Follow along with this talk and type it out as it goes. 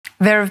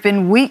There have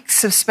been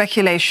weeks of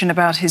speculation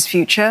about his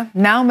future.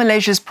 Now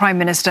Malaysia's Prime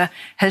Minister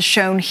has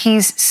shown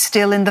he's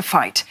still in the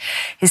fight.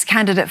 His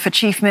candidate for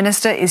Chief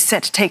Minister is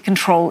set to take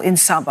control in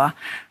Sabah.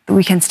 The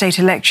weekend state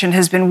election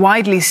has been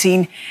widely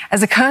seen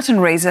as a curtain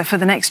raiser for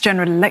the next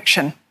general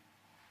election.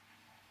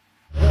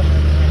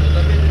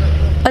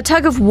 A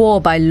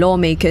tug-of-war by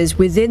lawmakers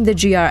within the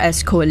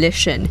GRS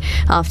coalition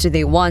after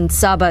they won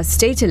Sabah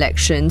state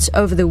elections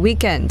over the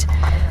weekend.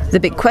 The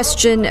big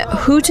question,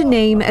 who to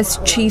name as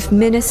Chief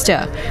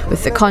Minister,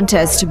 with the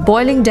contest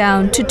boiling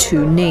down to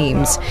two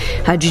names.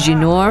 Hajiji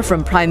Noor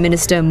from Prime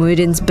Minister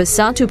Muhyiddin's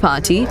Bersatu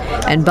Party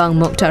and Bang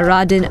Mokhtar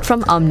Radin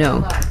from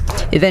UMNO.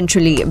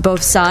 Eventually,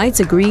 both sides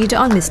agreed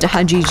on Mr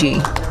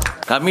Hajiji.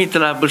 Kami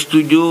telah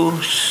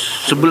bersetuju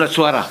sebulat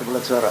suara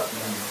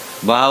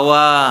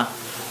bahawa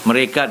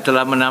mereka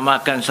telah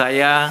menamakan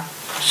saya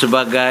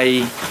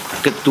sebagai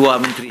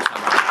Ketua Menteri Sabah.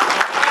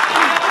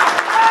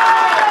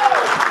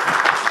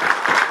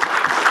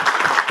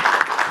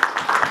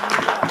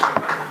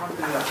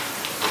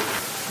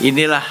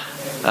 Inilah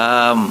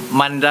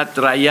mandat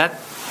rakyat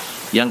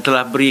yang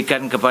telah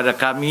berikan kepada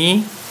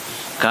kami.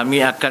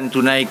 Kami akan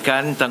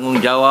tunaikan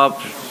tanggungjawab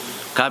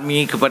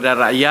kami kepada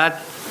rakyat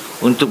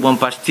untuk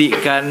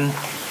memastikan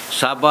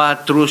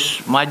Sabah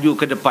terus maju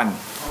ke depan.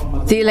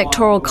 The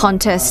electoral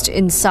contest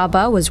in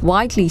Sabah was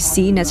widely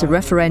seen as a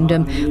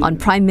referendum on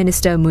Prime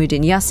Minister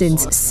Muhyiddin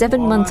Yassin's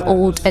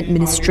 7-month-old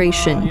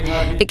administration.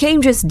 It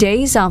came just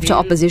days after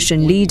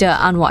opposition leader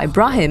Anwar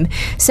Ibrahim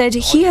said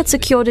he had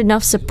secured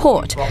enough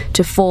support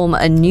to form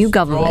a new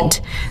government,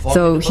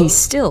 though he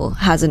still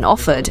hasn't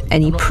offered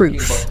any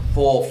proof.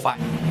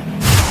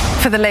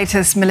 For the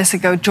latest, Melissa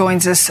Go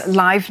joins us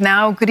live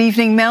now. Good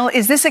evening, Mel.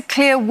 Is this a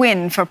clear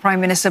win for Prime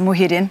Minister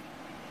Muhyiddin?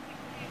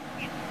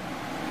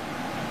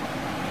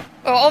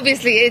 Well,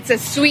 obviously, it's a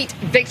sweet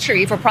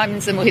victory for Prime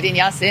Minister Muhyiddin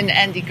Yassin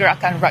and the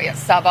Gerakan Rakyat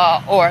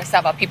Sabah, or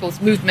Sabah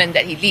People's Movement,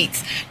 that he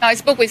leads. Now, I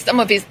spoke with some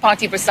of his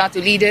party Bersatu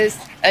leaders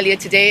earlier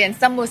today, and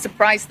some were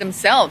surprised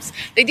themselves.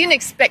 They didn't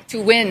expect to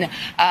win.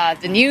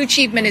 The new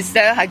Chief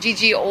Minister,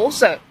 Hajiji,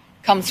 also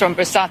comes from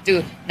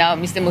Bersatu. Now,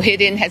 Mr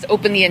Muhyiddin has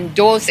openly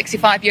endorsed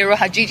 65-year-old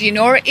Hajiji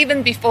Noor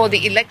even before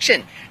the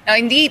election. Now,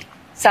 indeed,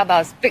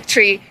 Sabah's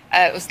victory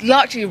was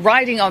largely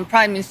riding on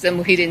Prime Minister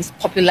Muhyiddin's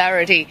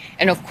popularity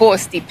and, of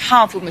course, the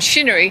powerful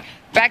machinery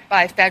backed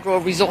by federal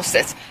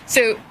resources.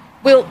 So,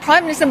 will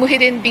Prime Minister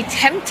Muhyiddin be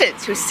tempted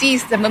to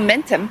seize the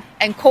momentum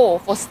and call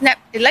for snap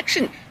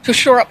election to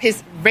shore up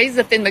his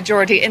razor-thin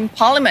majority in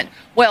Parliament?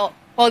 Well,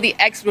 while the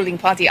ex-ruling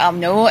party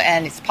UMNO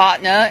and its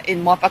partner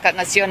in Muafakat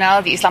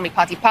Nasional, the Islamic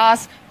Party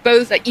PAS,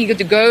 both are eager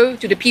to go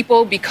to the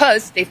people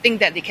because they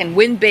think that they can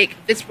win big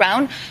this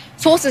round.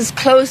 Sources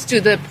close to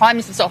the Prime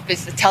Minister's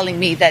office are telling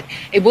me that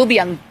it will be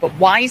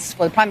unwise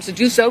for the Prime Minister to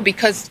do so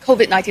because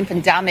COVID-19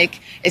 pandemic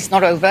is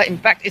not over. In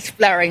fact, it's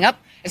flaring up.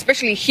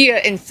 Especially here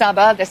in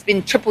Sabah, there's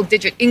been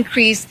triple-digit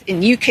increase in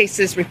new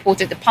cases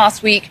reported the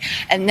past week,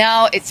 and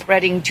now it's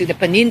spreading to the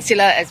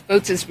peninsula as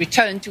voters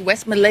return to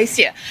West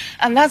Malaysia.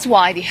 And that's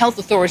why the health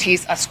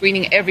authorities are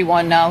screening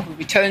everyone now who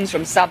returns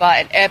from Sabah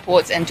at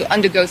airports and to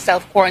undergo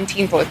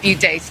self-quarantine for a few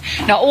days.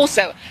 Now,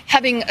 also,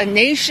 having a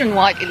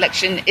nationwide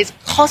election is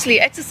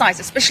costly exercise,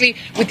 especially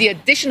with the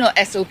additional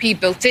SOP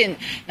built in.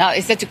 Now,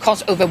 it's said to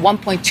cost over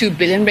 1.2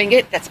 billion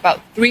ringgit. That's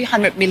about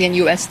 $300 million.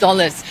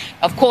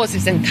 Of course,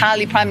 it's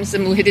entirely Prime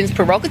Minister Muhyiddin's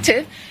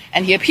prerogative,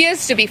 and he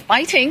appears to be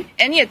fighting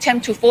any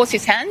attempt to force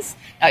his hands.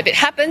 Now, if it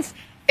happens,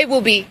 it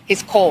will be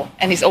his call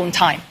and his own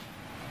time.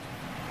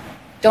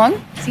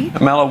 Don?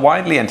 Mel, a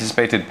widely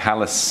anticipated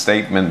palace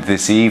statement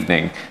this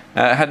evening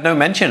had no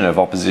mention of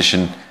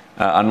opposition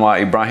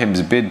Anwar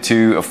Ibrahim's bid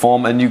to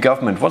form a new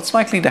government. What's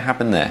likely to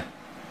happen there?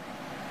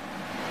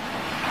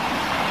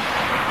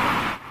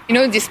 You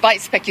know,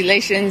 despite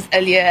speculations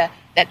earlier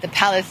that the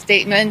palace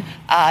statement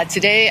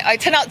today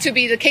turned out to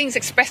be the King's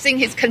expressing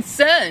his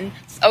concern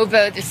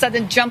over the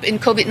sudden jump in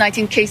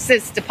COVID-19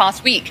 cases the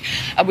past week,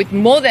 with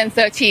more than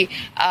 30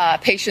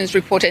 patients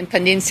reported in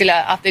Peninsula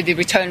after they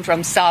returned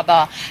from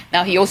Sabah.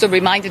 Now, he also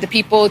reminded the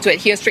people to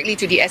adhere strictly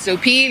to the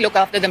SOP, look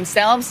after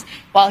themselves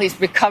while he's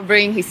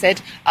recovering, he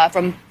said,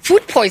 from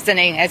food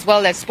poisoning as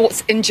well as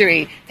sports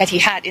injury that he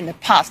had in the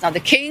past. Now,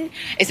 the King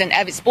is an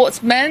avid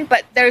sportsman,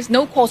 but there is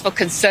no cause for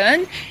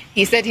concern.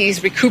 He said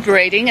he's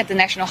recuperating at the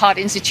National Heart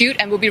Institute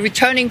and will be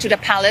returning to the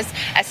palace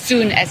as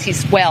soon as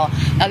he's well.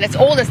 Now, that's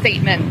all the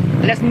statement.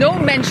 There's no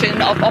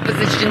mention of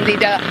opposition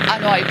leader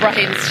Anwar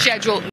Ibrahim's scheduled